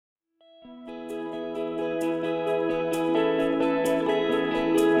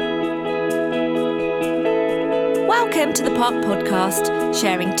Welcome to the Park Podcast,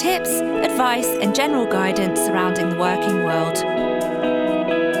 sharing tips, advice and general guidance surrounding the working world.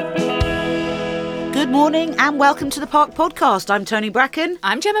 Good morning and welcome to the Park Podcast. I'm Tony Bracken.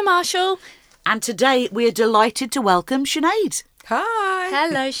 I'm Gemma Marshall. And today we are delighted to welcome Sinead. Hi.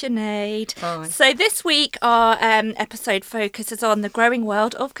 Hello, Sinead. Hi. So this week our episode focuses on the growing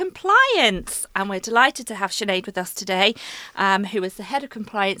world of compliance, and we're delighted to have Sinead with us today, who is the head of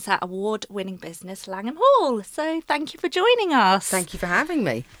compliance at award-winning business Langham Hall. So thank you for joining us. Thank you for having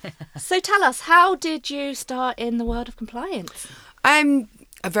me. So tell us, how did you start in the world of compliance? A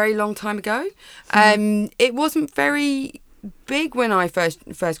very long time ago. It wasn't very big when I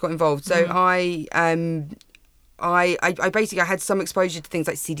first got involved. So I basically had some exposure to things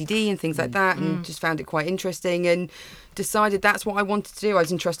like CDD and things like that, and just found it quite interesting and decided that's what I wanted to do. I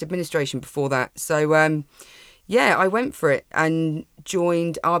was in trust administration before that. So, I went for it and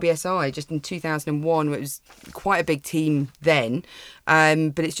joined RBSI just in 2001. It was quite a big team then,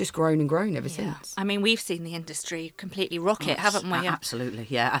 but it's just grown and grown ever since. I mean, we've seen the industry completely rocket, haven't we? Absolutely,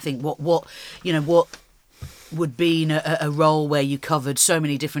 yeah. I think what would be a role where you covered so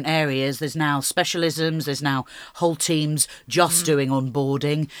many different areas. There's now specialisms, there's now whole teams just doing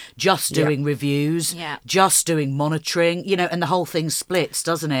onboarding, just doing reviews, just doing monitoring, and the whole thing splits,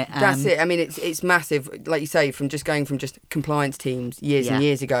 doesn't it? That's it. I mean, it's massive. Like you say, from just going from just compliance teams years and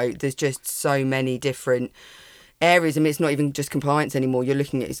years ago, there's just so many different areas. I mean, it's not even just compliance anymore. You're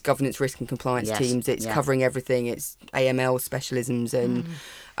looking at its governance, risk and compliance teams. It's covering everything. It's AML specialisms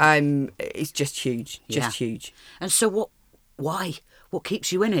and it's just huge, huge. And so why? What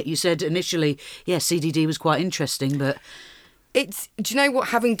keeps you in it? You said initially, CDD was quite interesting, but... Do you know what?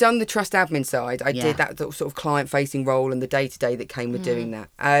 Having done the trust admin side, I did that sort of client-facing role and the day-to-day that came with doing that.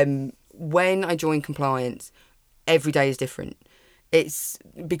 When I joined compliance, every day is different. It's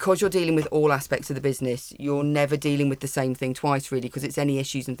because you're dealing with all aspects of the business. You're never dealing with the same thing twice, really, because it's any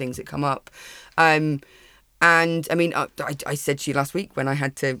issues and things that come up. And I mean, I said to you last week when I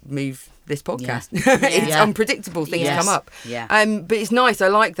had to move this podcast, it's unpredictable, things come up. Yeah. But it's nice. I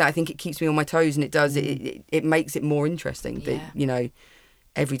like that. I think it keeps me on my toes, and it does. It makes it more interesting that,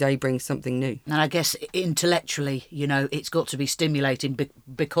 every day brings something new. And I guess intellectually, it's got to be stimulating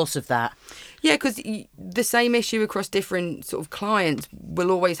because of that. Yeah, because the same issue across different sort of clients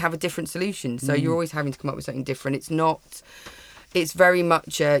will always have a different solution. So you're always having to come up with something different. It's very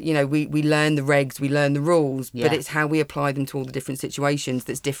much, we learn the regs, we learn the rules, but it's how we apply them to all the different situations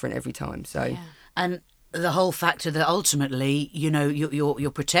that's different every time. So, and the whole factor that ultimately,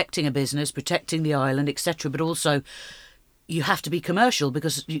 you're protecting a business, protecting the island, etc., but also you have to be commercial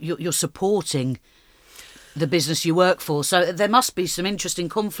because you're supporting the business you work for. So there must be some interesting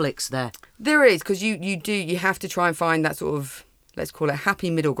conflicts there. There is, because you have to try and find that sort of, let's call it, happy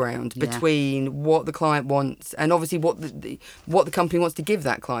middle ground between what the client wants and obviously what the company wants to give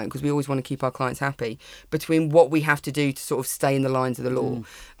that client, because we always want to keep our clients happy, between what we have to do to sort of stay in the lines of the law.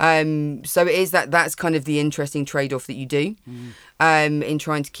 So it is that's kind of the interesting trade-off that you do in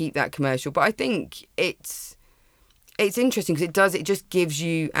trying to keep that commercial. But I think it's interesting because it just gives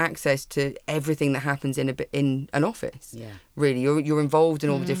you access to everything that happens in an office. Yeah. Really, you're involved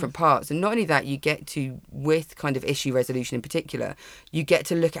in all the different parts, and not only that, you get to, with kind of issue resolution in particular, you get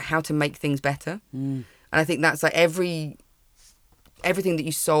to look at how to make things better. And I think that's like everything that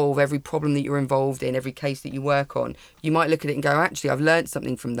you solve, every problem that you're involved in, every case that you work on, you might look at it and go, actually, I've learned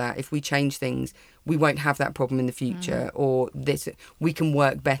something from that. If we change things, we won't have that problem in the future, or we can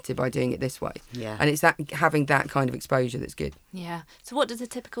work better by doing it this way. Yeah. And it's that having that kind of exposure that's good. Yeah. So what does a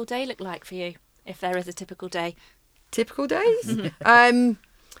typical day look like for you, if there is a typical day? Typical days?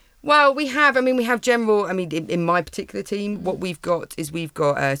 Well, we have general, in my particular team, what we've got is we've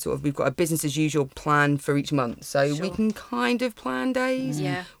got a business as usual plan for each month. So we can kind of plan days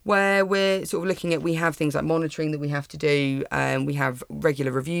where we're sort of looking at, we have things like monitoring that we have to do, we have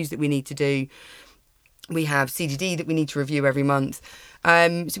regular reviews that we need to do. We have CDD that we need to review every month.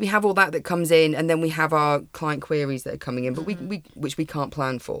 So we have all that comes in, and then we have our client queries that are coming in, but which we can't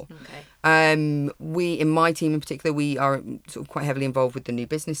plan for. Okay. We, in my team in particular, we are sort of quite heavily involved with the new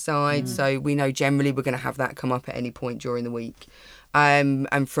business side. So we know generally we're going to have that come up at any point during the week.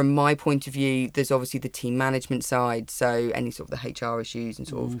 And from my point of view, there's obviously the team management side. So any sort of the HR issues and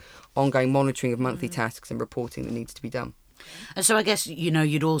sort of ongoing monitoring of monthly tasks and reporting that needs to be done. And so I guess,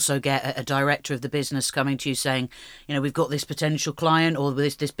 you'd also get a director of the business coming to you saying, we've got this potential client or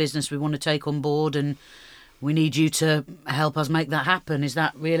this business we want to take on board and we need you to help us make that happen. Is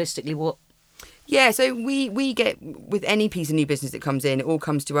that realistically what Yeah, so we get, with any piece of new business that comes in, it all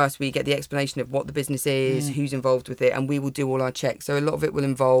comes to us. We get the explanation of what the business is, who's involved with it, and we will do all our checks. So a lot of it will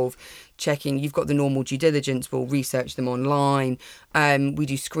involve checking. You've got the normal due diligence. We'll research them online. We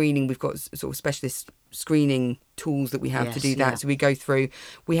do screening. We've got sort of specialist screening tools that we have to do that. So we go through,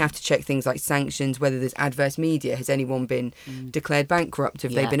 we have to check things like sanctions, whether there's adverse media. Has anyone been declared bankrupt?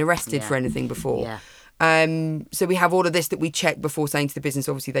 Have they been arrested for anything before? So we have all of this that we check before saying to the business,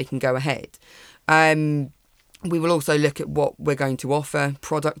 obviously they can go ahead. We will also look at what we're going to offer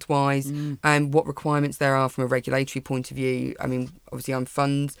product-wise, and what requirements there are from a regulatory point of view. I mean, obviously I'm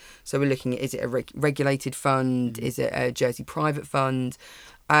funds, so we're looking at, is it a regulated fund? Is it a Jersey private fund?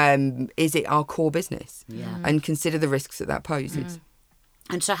 Is it our core business? And consider the risks that poses.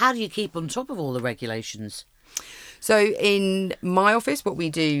 And so how do you keep on top of all the regulations? So in my office, what we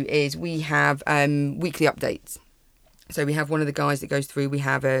do is we have weekly updates. So we have one of the guys that goes through, we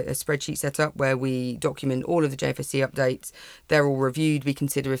have a spreadsheet set up where we document all of the JFSC updates. They're all reviewed. We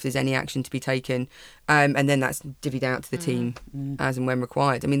consider if there's any action to be taken. And then that's divvied out to the team as and when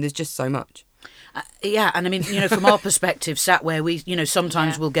required. I mean, there's just so much. Yeah, and I mean, from our perspective, sat where we,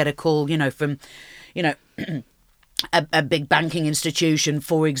 sometimes we'll get a call, from, a big banking institution,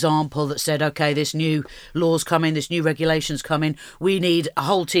 for example, that said, OK, this new law's coming, this new regulation's coming. We need a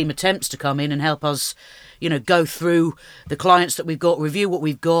whole team of temps to come in and help us, go through the clients that we've got, review what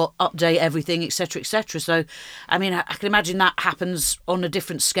we've got, update everything, etc., etc. So, I mean, I can imagine that happens on a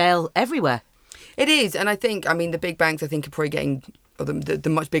different scale everywhere. It is. And I think, the big banks, I think, are probably getting, or the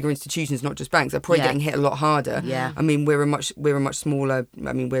much bigger institutions, not just banks, are probably getting hit a lot harder. Yeah. I mean, we're a much smaller,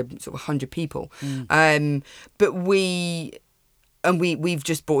 we're sort of 100 people. But we've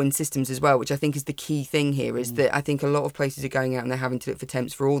just brought in systems as well, which I think is the key thing here, is that I think a lot of places are going out and they're having to look for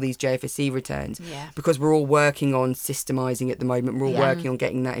temps for all these JFSC returns, because we're all working on systemising at the moment. We're all working on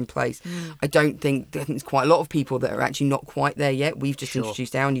getting that in place. I think there's quite a lot of people that are actually not quite there yet. We've just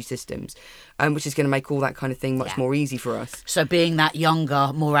introduced our new systems, which is going to make all that kind of thing much more easy for us. So being that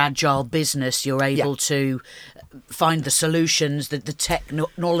younger, more agile business, you're able to find the solutions, the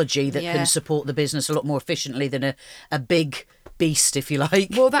technology that can support the business a lot more efficiently than a big beast, if you like.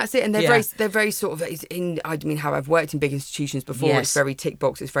 Well, that's it, and they're very sort of how I've worked in big institutions before. It's very tick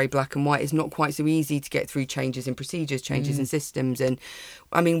box. It's very black and white. It's not quite so easy to get through changes in procedures, changes in systems, and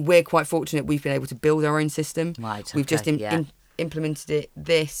we're quite fortunate. We've been able to build our own system. Right. We've just implemented it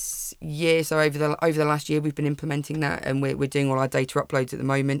this year, so over the last year we've been implementing that, and we're doing all our data uploads at the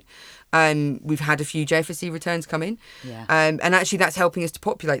moment. We've had a few JFSC returns come in, and actually that's helping us to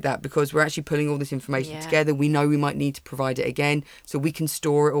populate that, because we're actually pulling all this information together. We know we might need to provide it again, so we can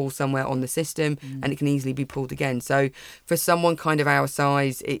store it all somewhere on the system, and it can easily be pulled again. So for someone kind of our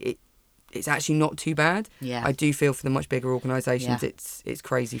size, it's actually not too bad. Yeah. I do feel for the much bigger organisations, it's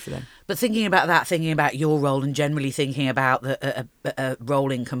crazy for them. But thinking about your role, and generally thinking about the role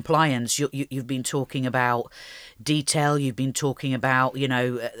in compliance, you've been talking about detail. You've been talking about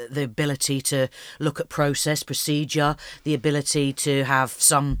the ability to look at process, procedure, the ability to have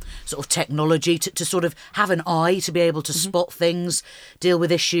some sort of technology to sort of have an eye to be able to spot things, deal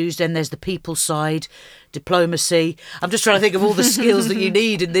with issues. Then there's the people side. Diplomacy. I'm just trying to think of all the skills that you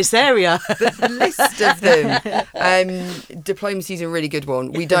need in this area. The list of them. Diplomacy is a really good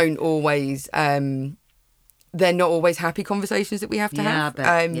one. We don't always. They're not always happy conversations that we have to have.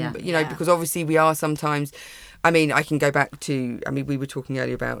 Because obviously we are sometimes. I can go back to, we were talking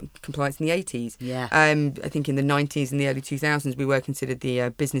earlier about compliance in the 80s. Yeah. I think in the 90s and the early 2000s, we were considered the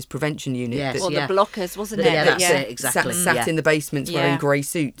business prevention unit. Yes, the blockers, wasn't it? Yeah, that's it, exactly. Sat in the basements wearing grey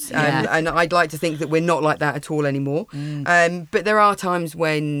suits. And I'd like to think that we're not like that at all anymore. But there are times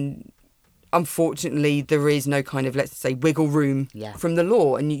when, unfortunately, there is no kind of, let's say, wiggle room from the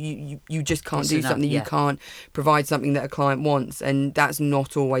law, and you just can't do something. You can't provide something that a client wants, and that's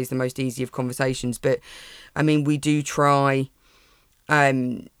not always the most easy of conversations. But we do try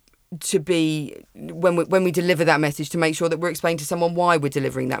to be, when we deliver that message, to make sure that we're explaining to someone why we're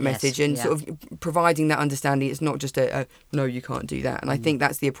delivering that message, and sort of providing that understanding. It's not just a no, you can't do that. And I think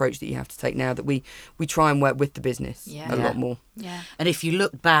that's the approach that you have to take now, that we try and work with the business a lot more. Yeah. And if you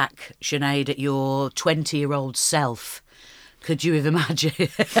look back, Sinead, at your 20-year-old self, could you have imagined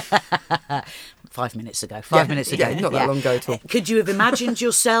 5 minutes ago? 5 minutes ago. Yeah, not that long ago at all. Could you have imagined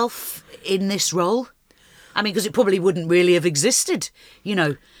yourself in this role? Because it probably wouldn't really have existed,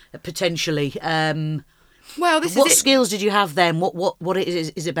 potentially. Well, what skills did you have then? What it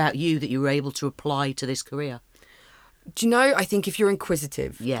is about you that you were able to apply to this career? Do you know, I think if you're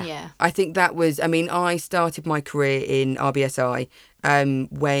inquisitive, Yeah. I think that was, I mean, I started my career in RBSI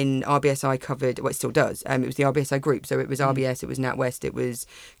when RBSI covered, well, it still does, it was the RBSI group. So it was RBS, it was NatWest, it was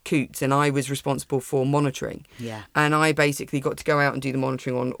Coots, and I was responsible for monitoring. Yeah. And I basically got to go out and do the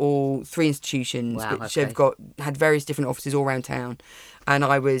monitoring on all 3 institutions, Wow, which okay. had various different offices all around town. And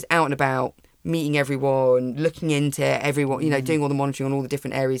I was out and about, meeting everyone, looking into everyone, doing all the monitoring on all the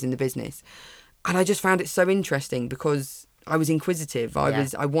different areas in the business. And I just found it so interesting because I was inquisitive.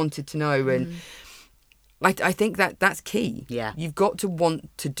 I wanted to know, and I think that's key. Yeah. You've got to want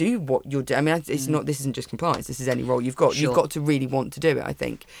to do what you're doing. I mean, it's not. This isn't just compliance. This is any role you've got. Sure. You've got to really want to do it, I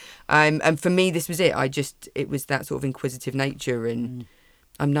think. And for me, this was it. It was that sort of inquisitive nature, and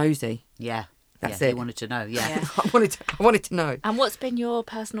I'm nosy. Yeah. That's yeah, it. You wanted to know. Yeah. Yeah. I wanted to know. And what's been your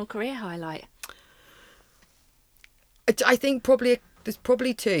personal career highlight? I think there's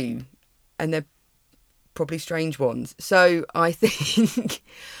probably 2, and they're probably strange ones. So I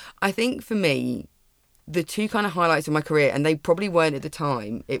think for me, the 2 kind of highlights of my career, and they probably weren't at the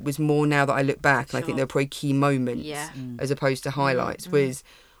time. It was more now that I look back, and I think they were probably key moments as opposed to highlights. Was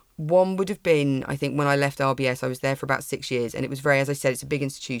one would have been, I think, when I left RBS, I was there for about 6 years, and it was very, as I said, it's a big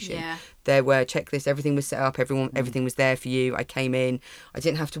institution. Yeah. There were checklists, everything was set up, everything was there for you. I came in, I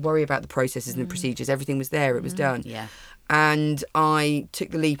didn't have to worry about the processes and the procedures. Everything was there, it was done. Yeah. And I took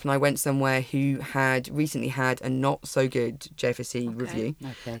the leap and I went somewhere who had recently had a not so good JFSC review.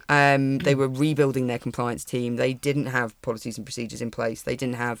 Okay. They were rebuilding their compliance team. They didn't have policies and procedures in place. They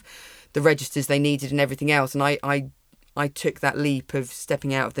didn't have the registers they needed and everything else. And I took that leap of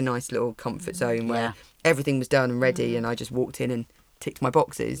stepping out of the nice little comfort zone where everything was done and ready, and I just walked in and ticked my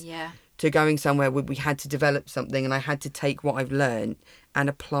boxes. Yeah. To going somewhere where we had to develop something, and I had to take what I've learned and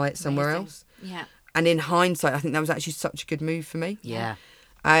apply it somewhere Amazing. else. Yeah. And in hindsight, I think that was actually such a good move for me. Yeah.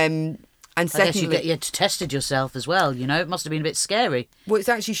 And I guess secondly, you tested yourself as well. It must have been a bit scary. well, it's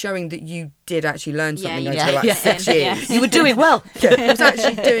actually showing that you did actually learn Yeah, something you over did. like Yeah. 6 years. Yeah. You were doing well. I was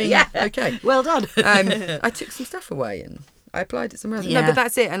actually doing okay. Well done. I took some stuff away and I applied it somewhere else. Yeah. No, but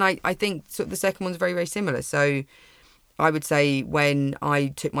that's it. And I think sort of the second one's very, very similar. So I would say when I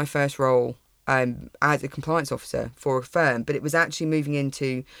took my first role as a compliance officer for a firm, but it was actually moving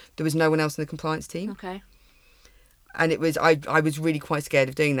into, there was no one else in the compliance team. Okay. And it was, I was really quite scared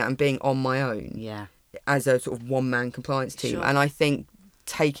of doing that and being on my own Yeah. as a sort of one-man compliance team. Sure. And I think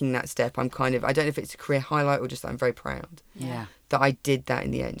taking that step, I don't know if it's a career highlight or just that I'm very proud Yeah. that I did that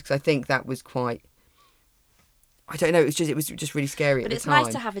in the end. Because I think that was quite, I don't know, it was just really scary But at it's the time.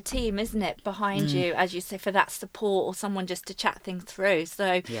 nice to have a team, isn't it, behind you, as you say, for that support or someone just to chat things through.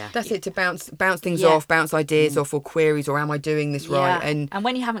 So Yeah. That's it, to bounce things Yeah. off, bounce ideas off, or queries, or am I doing this right? And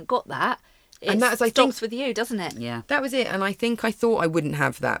when you haven't got that, it that's, I think- stops with you, doesn't it? Yeah. that was it. And I think I thought I wouldn't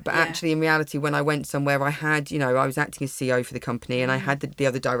have that. But Yeah. actually, in reality, when I went somewhere, I had, I was acting as CEO for the company, and I had the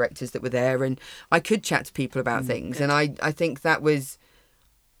other directors that were there, and I could chat to people about things. good. And I think that was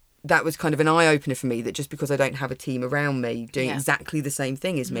kind of an eye-opener for me, that just because I don't have a team around me doing Yeah. exactly the same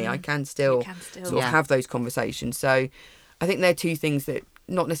thing as me, I can still, You can still. sort of Yeah. have those conversations. So I think they're 2 things that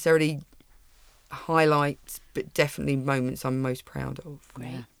not necessarily highlights, but definitely moments I'm most proud of.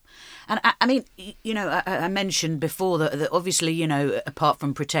 Great. And I mean, I mentioned before that obviously, apart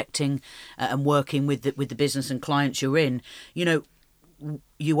from protecting and working with the business and clients you're in,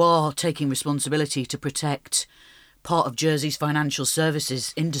 you are taking responsibility to protect part of Jersey's financial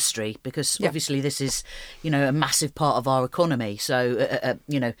services industry, because obviously this is, a massive part of our economy. So,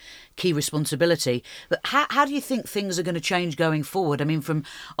 key responsibility. But how do you think things are going to change going forward? I mean, from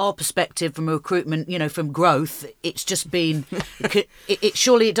our perspective, from recruitment, from growth, it's just been,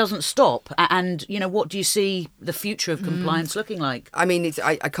 surely it doesn't stop. And, what do you see the future of compliance looking like? I mean,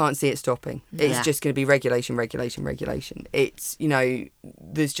 I can't see it stopping. It's Yeah. just going to be regulation. It's,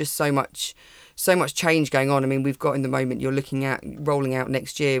 there's just so much change going on. I mean, we've got in the moment, you're looking at rolling out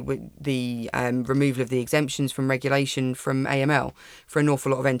next year with the removal of the exemptions from regulation from AML for an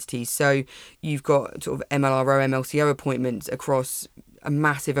awful lot of entities. So you've got sort of MLRO, MLCO appointments across a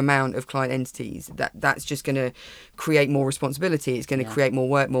massive amount of client entities. That's just going to create more responsibility. It's going to create more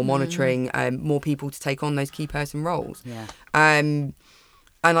work, more monitoring, more people to take on those key person roles. Yeah. And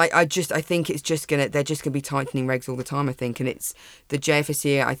I think it's just they're just gonna be tightening regs all the time, I think. And it's the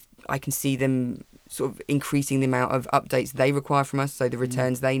JFSC, I can see them sort of increasing the amount of updates they require from us, so the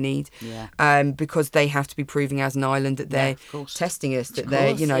returns they need. Yeah. Because they have to be proving as an island that they're of course. testing us, that Of they're,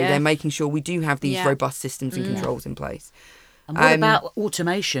 course, yeah. they're making sure we do have these Yeah. robust systems and controls in place. And what about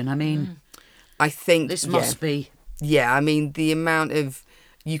automation? I mean, I think this must be... Yeah, I mean, the amount of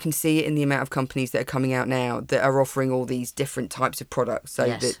you can see it in the amount of companies that are coming out now that are offering all these different types of products. So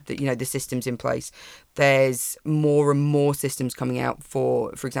Yes. that you know, the systems in place. There's more and more systems coming out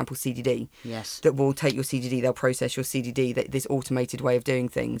for example, CDD. Yes. That will take your CDD, they'll process your CDD. This automated way of doing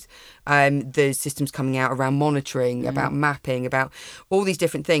things. There's systems coming out around monitoring, about mapping, about all these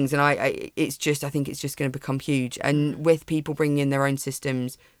different things. And I think it's just going to become huge. And with people bringing in their own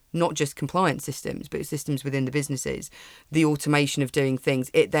systems, not just compliance systems, but systems within the businesses, the automation of doing things,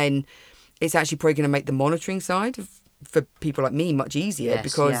 it's actually probably going to make the monitoring side for people like me much easier, Yes,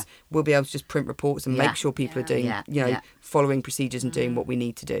 because yeah. we'll be able to just print reports and Yeah. make sure people are doing, Yeah. following procedures and doing what we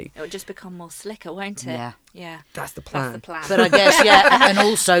need to do. It will just become more slicker, won't it? Yeah. Yeah. That's the plan. That's the plan. But I guess, yeah, and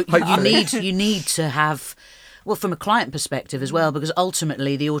also Hopefully. you need to have, well, from a client perspective as well, because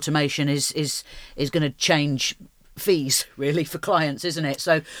ultimately the automation is going to change fees really for clients, isn't it?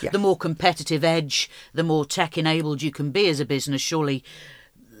 So Yeah. the more competitive edge, the more tech enabled you can be as a business, surely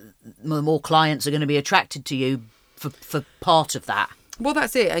the more clients are going to be attracted to you for part of that. Well,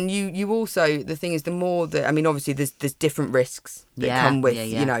 that's it. And you also, the thing is, the more that, I mean, obviously there's different risks that Yeah, come with,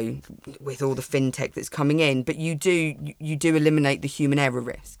 yeah. with all the fintech that's coming in, but you do eliminate the human error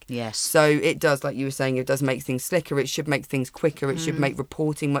risk. Yes. So it does, like you were saying, it does make things slicker. It should make things quicker. It should make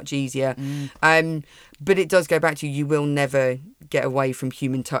reporting much easier. But it does go back to, you will never get away from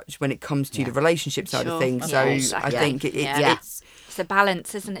human touch when it comes to the relationship side of Sure. things. So Yeah, I exactly. think Yeah. it's It's a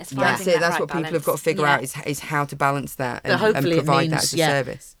balance, isn't it? It's that's finding it. That's right what people have got to balance. figure Yeah. out is how to balance that But and hopefully provide it that means, as a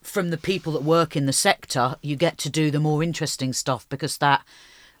service. from the people that work in the sector, you get to do the more interesting stuff, because that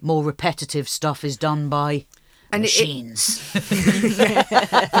more repetitive stuff is done by And machines.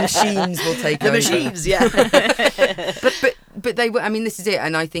 Machines will take The over. machines, yeah. But they will. I mean, this is it,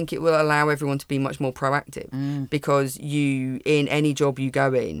 and I think it will allow everyone to be much more proactive, because you, in any job you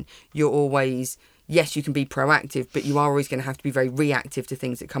go in, you're always, yes, you can be proactive, but you are always going to have to be very reactive to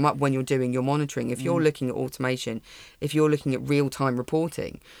things that come up when you're doing your monitoring. If you're looking at automation, if you're looking at real-time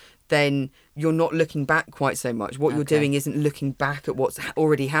reporting, then you're not looking back quite so much. What you're Okay. doing isn't looking back at what's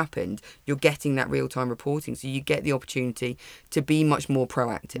already happened. You're getting that real-time reporting. So you get the opportunity to be much more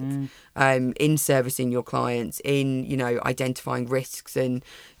proactive in servicing your clients, in, identifying risks and,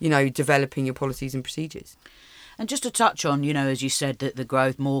 developing your policies and procedures. And just to touch on, as you said, that the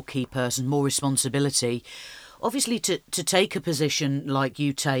growth, more key person, more responsibility. Obviously, to take a position like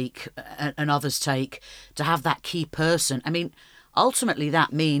you take and others take, to have that key person, I mean, ultimately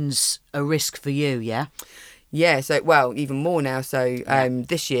that means a risk for you, yeah? Yeah, so, well, even more now. So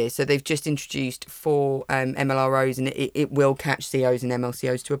this year, so they've just introduced 4 MLROs, and it will catch COs and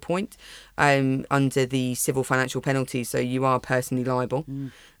MLCOs to a point under the civil financial penalties. So you are personally liable,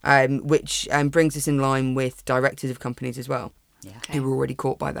 which brings us in line with directors of companies as well, who were already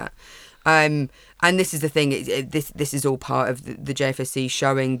caught by that. And this is the thing, this is all part of the JFSC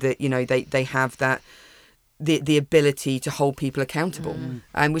showing that, they have that, the ability to hold people accountable,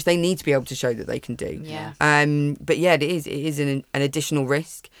 which they need to be able to show that they can do. Yeah. But yeah, it is an additional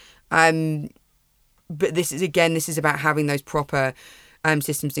risk. But this is about having those proper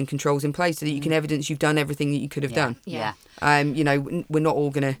systems and controls in place so that you can evidence you've done everything that you could have done. Yeah. We're not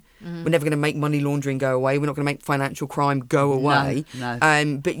all gonna, we're never gonna make money laundering go away. We're not gonna make financial crime go away. No.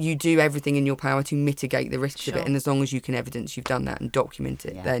 But you do everything in your power to mitigate the risks of Sure. it, and as long as you can evidence you've done that and document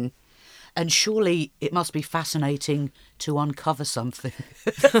it, then. And surely it must be fascinating to uncover something.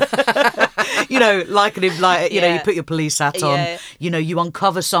 You put your police hat on. Yeah. You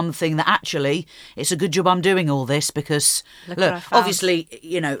uncover something that actually, it's a good job I'm doing all this, because, Look what I look, found. obviously,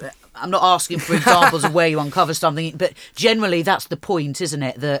 I'm not asking for examples of where you uncover something, but generally that's the point, isn't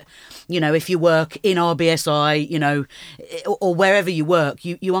it? That, if you work in RBSI, or wherever you work,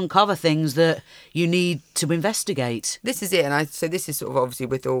 you uncover things that you need to investigate. This is it, and so this is sort of obviously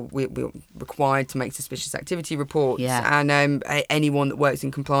with all we're required to make suspicious activity reports, and anyone that works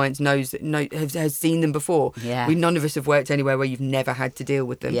in compliance has seen them before. Yeah. None of us have worked anywhere where you've never had to deal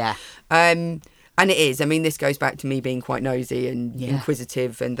with them. Yeah. And it is. I mean, this goes back to me being quite nosy and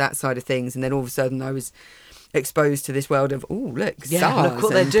inquisitive and that side of things, and then all of a sudden I was exposed to this world of SARS, look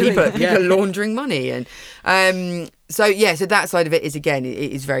what they're and doing. people are laundering money, and so that side of it is, again, it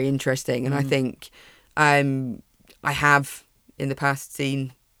is very interesting, and I think I have in the past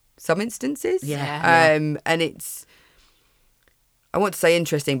seen some instances, and it's, I want to say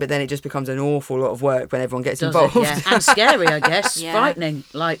interesting, but then it just becomes an awful lot of work when everyone gets involved. And scary, I guess. Yeah. Frightening.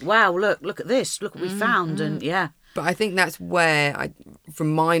 Like, wow, look at this. Look what we found. And But I think that's where,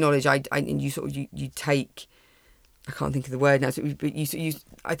 from my knowledge, you take I can't think of the word now. But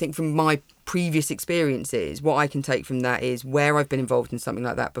I think from my previous experiences, what I can take from that is where I've been involved in something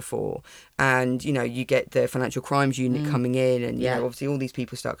like that before, and you get the financial crimes unit coming in, and obviously all these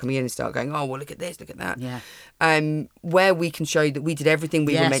people start coming in and start going, oh well, look at this, look at that. Yeah. Where we can show that we did everything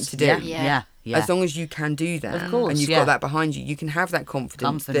we were meant to do. Yeah. As long as you can do that, of course, and you've got that behind you, you can have that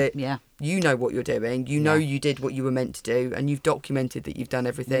confidence that you know what you're doing. You know you did what you were meant to do, and you've documented that you've done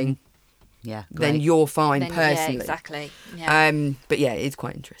everything. Yeah, then you're fine personally. Yeah, exactly. Yeah. But yeah, it's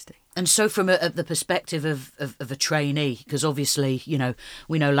quite interesting. And so from the perspective of a trainee, because obviously,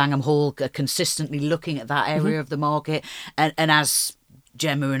 we know Langham Hall are consistently looking at that area of the market. And as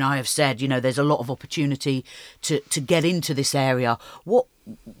Gemma and I have said, there's a lot of opportunity to get into this area.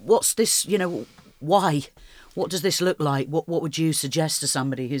 What's this, why? What does this look like? What would you suggest to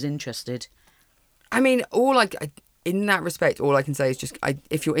somebody who's interested? I mean, in that respect, all I can say is just,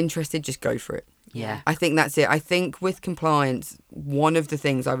 if you're interested, just go for it. Yeah. I think that's it. I think with compliance, one of the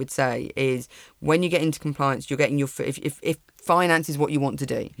things I would say is when you get into compliance, you're getting your foot. If finance is what you want to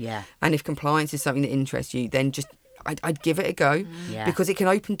do, and if compliance is something that interests you, then just I'd give it a go, because it can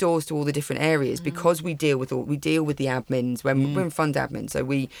open doors to all the different areas. Because we deal with the admins when we're in fund admin. So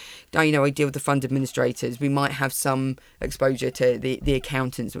I deal with the fund administrators. We might have some exposure to the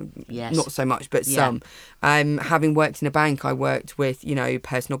accountants, not so much, but some. Having worked in a bank, I worked with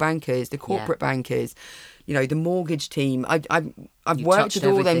personal bankers, the corporate bankers. The mortgage team. I've worked with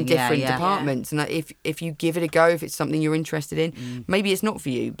all them different departments, and if you give it a go, if it's something you're interested in, maybe it's not for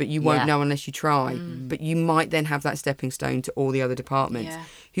you, but you won't know unless you try. But you might then have that stepping stone to all the other departments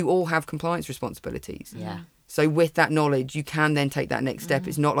who all have compliance responsibilities. So with that knowledge, you can then take that next step.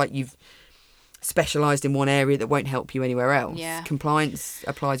 It's not like you've specialised in one area that won't help you anywhere else. Compliance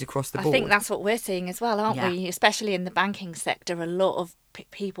applies across the board. I think that's what we're seeing as well, aren't we? Especially in the banking sector, a lot of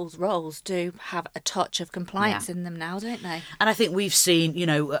people's roles do have a touch of compliance in them now, don't they? And I think we've seen,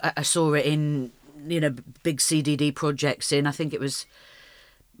 I saw it in, big CDD projects in, I think it was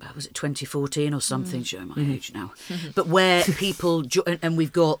it 2014 or something, showing my age now, but where people, and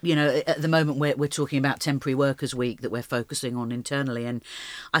we've got, at the moment we're talking about temporary workers week that we're focusing on internally, and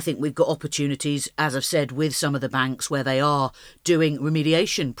I think we've got opportunities, as I've said, with some of the banks where they are doing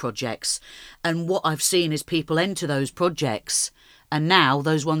remediation projects, and what I've seen is people enter those projects, and now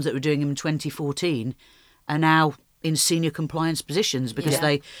those ones that were doing them in 2014 are now in senior compliance positions because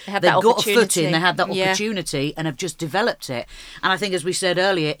they've got a foot in, they had that opportunity and have just developed it. And I think, as we said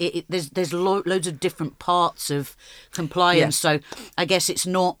earlier, there's loads of different parts of compliance. So I guess it's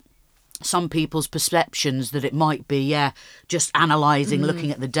not some people's perceptions that it might be, just analysing, looking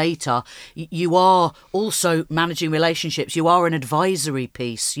at the data. You are also managing relationships. You are an advisory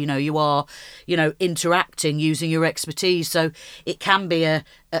piece. You are, interacting using your expertise. So it can be a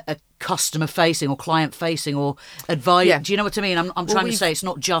customer facing or client facing or advice. Do you know what I mean? I'm trying to say it's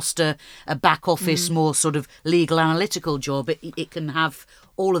not just a back office, more sort of legal analytical job. It can have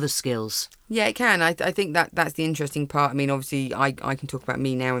all of the skills. Yeah, it can. I think that's the interesting part. I mean, obviously, I can talk about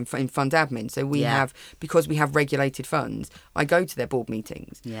me now in fund admin. So we have, because we have regulated funds, I go to their board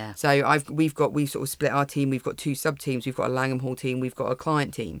meetings. Yeah. So we've sort of split our team. We've got two sub teams. We've got a Langham Hall team. We've got a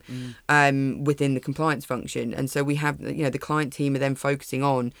client team within the compliance function. And so we have, the client team are then focusing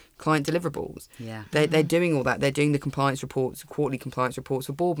on client deliverables. Yeah. They're doing all that. They're doing the compliance reports, quarterly compliance reports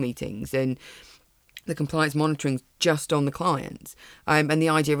for board meetings, and the compliance monitoring just on the clients. And the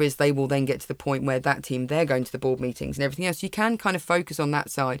idea is they will then get to the point where that team, they're going to the board meetings and everything else. You can kind of focus on that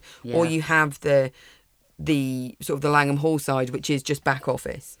side, or you have the sort of the Langham Hall side, which is just back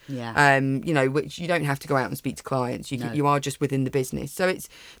office. Which you don't have to go out and speak to clients. You are just within the business. So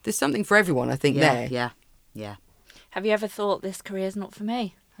there's something for everyone, I think, there. Yeah. Have you ever thought this career's not for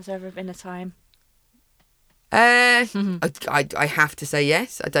me? Has there ever been a time? I have to say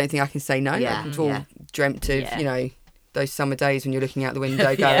yes. I don't think I can say no. I've all dreamt of, those summer days when you're looking out the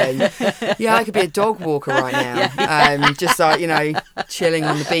window going, I could be a dog walker right now. Just like, chilling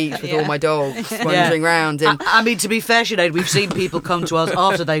on the beach with all my dogs wandering around. And I mean, to be fair, Sinead, we've seen people come to us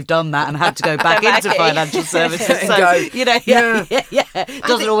after they've done that and had to go back into financial services. So, it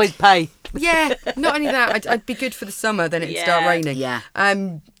doesn't always pay. Yeah, not only that, I'd be good for the summer, then it'd start raining. Yeah.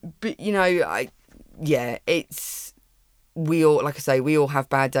 But, it's, we all, like I say, we all have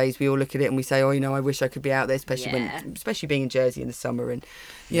bad days. We all look at it and we say, I wish I could be out there, especially being in Jersey in the summer, and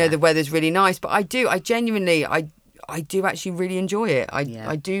the weather's really nice. But I do actually really enjoy it.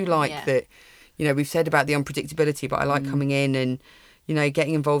 I do like that. We've said about the unpredictability, but I like coming in and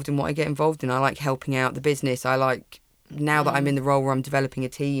getting involved in what I get involved in. I like helping out the business. I like, now that I'm in the role where I'm developing a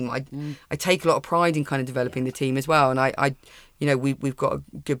team, I take a lot of pride in kind of developing the team as well. And I we've got a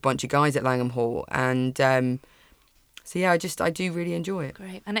good bunch of guys at Langham Hall, and So yeah, I do really enjoy it.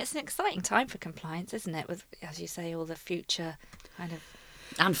 Great. And it's an exciting time for compliance, isn't it? With, as you say, all the future kind of...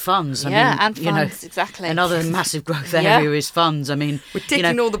 And funds. And funds, exactly. Another massive growth area is funds. I mean, we're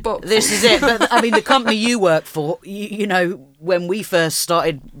ticking all the boxes. This is it. But I mean, the company you work for, you know, when we first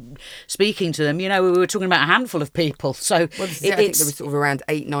started speaking to them, you know, we were talking about a handful of people. So I think there was sort of around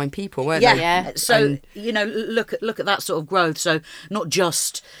 8-9 people, weren't there? there? Yeah. So you know, look at that sort of growth. So not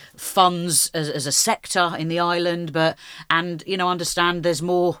just funds as a sector in the island, but you know, understand there's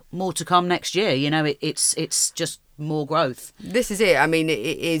more to come next year. You know, it's just more growth. This is it. I mean,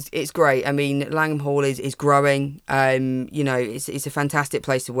 it's great. I mean, Langham Hall is growing. You know, it's a fantastic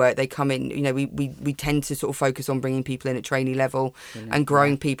place to work. They come in, you know, we tend to sort of focus on bringing people in at trainee level and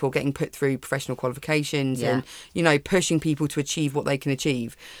growing people, getting put through professional qualifications and, you know, pushing people to achieve what they can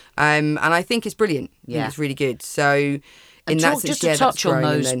achieve. And I think it's brilliant. I think it's really good. So in that sense, just to touch on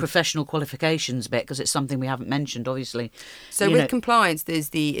those professional qualifications bit, because it's something we haven't mentioned, obviously. So with compliance, there's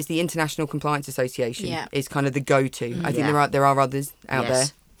the International Compliance Association is kind of the go-to. I think there are others out there.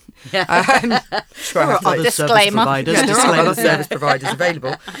 Yeah. There are other service providers. Yeah, there are other service providers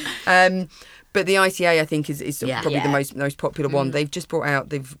available. But the ICA, I think, is probably the most popular one. They've just brought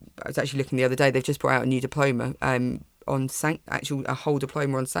out. I was actually looking the other day. They've just brought out a new diploma on a whole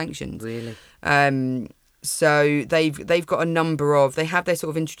diploma on sanctions. Really. So they've got a number of. They have their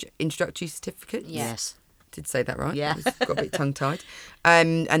sort of introductory certificates. Yes. Did say that right? Yeah. Got a bit tongue-tied.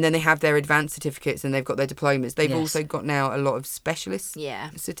 And then they have their advanced certificates and they've got their diplomas. They've also got now a lot of specialist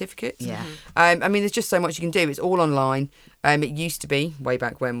certificates. Yeah. I mean, there's just so much you can do. It's all online. It used to be, way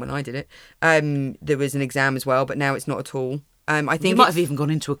back when I did it, there was an exam as well, but now it's not at all. I think you might have even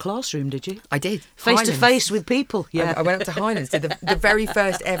gone into a classroom, did you? I did. Face to face with people. Yeah. I went up to Highlands, did the very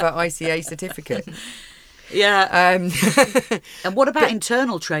first ever ICA certificate. Yeah. And what about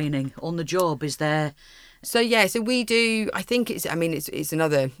internal training on the job? Is there... So we do. I think it's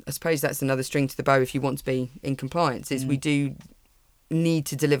another. I suppose that's another string to the bow if you want to be in compliance. Is we do need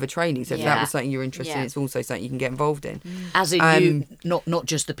to deliver training. So if that was something you're interested in, it's also something you can get involved in. As in you, not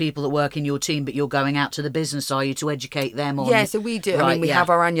just the people that work in your team, but you're going out to the business, are you, to educate them on? Yeah, so we do. Right, I mean, we have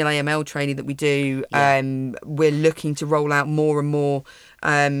our annual AML training that we do. Yeah. We're looking to roll out more and more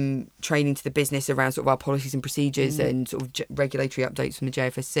training to the business around sort of our policies and procedures and sort of regulatory updates from the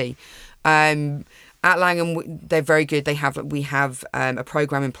JFSC. At Langham, they're very good. We have a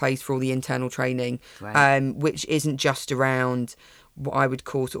programme in place for all the internal training, which isn't just around what I would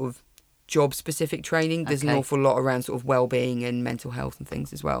call sort of job-specific training. There's an awful lot around sort of well-being and mental health and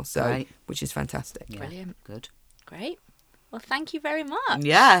things as well. So, which is fantastic. Yeah. Brilliant. Good. Great. Well, thank you very much.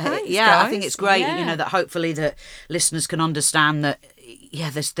 Yeah, thanks, guys. I think it's great. Yeah. You know, that hopefully that listeners can understand that. Yeah,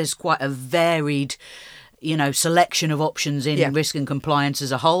 there's quite a varied, you know, selection of options in risk and compliance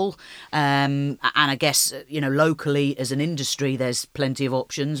as a whole. And I guess, you know, locally as an industry, there's plenty of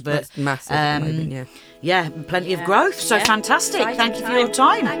options. But that's massive at the moment, yeah, plenty of growth. So fantastic. Exciting Thank you for your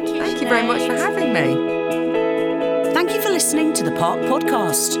time. Thank you very much for having me. Thank you for listening to the Park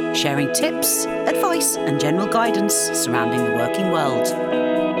Podcast, sharing tips, advice and general guidance surrounding the working world.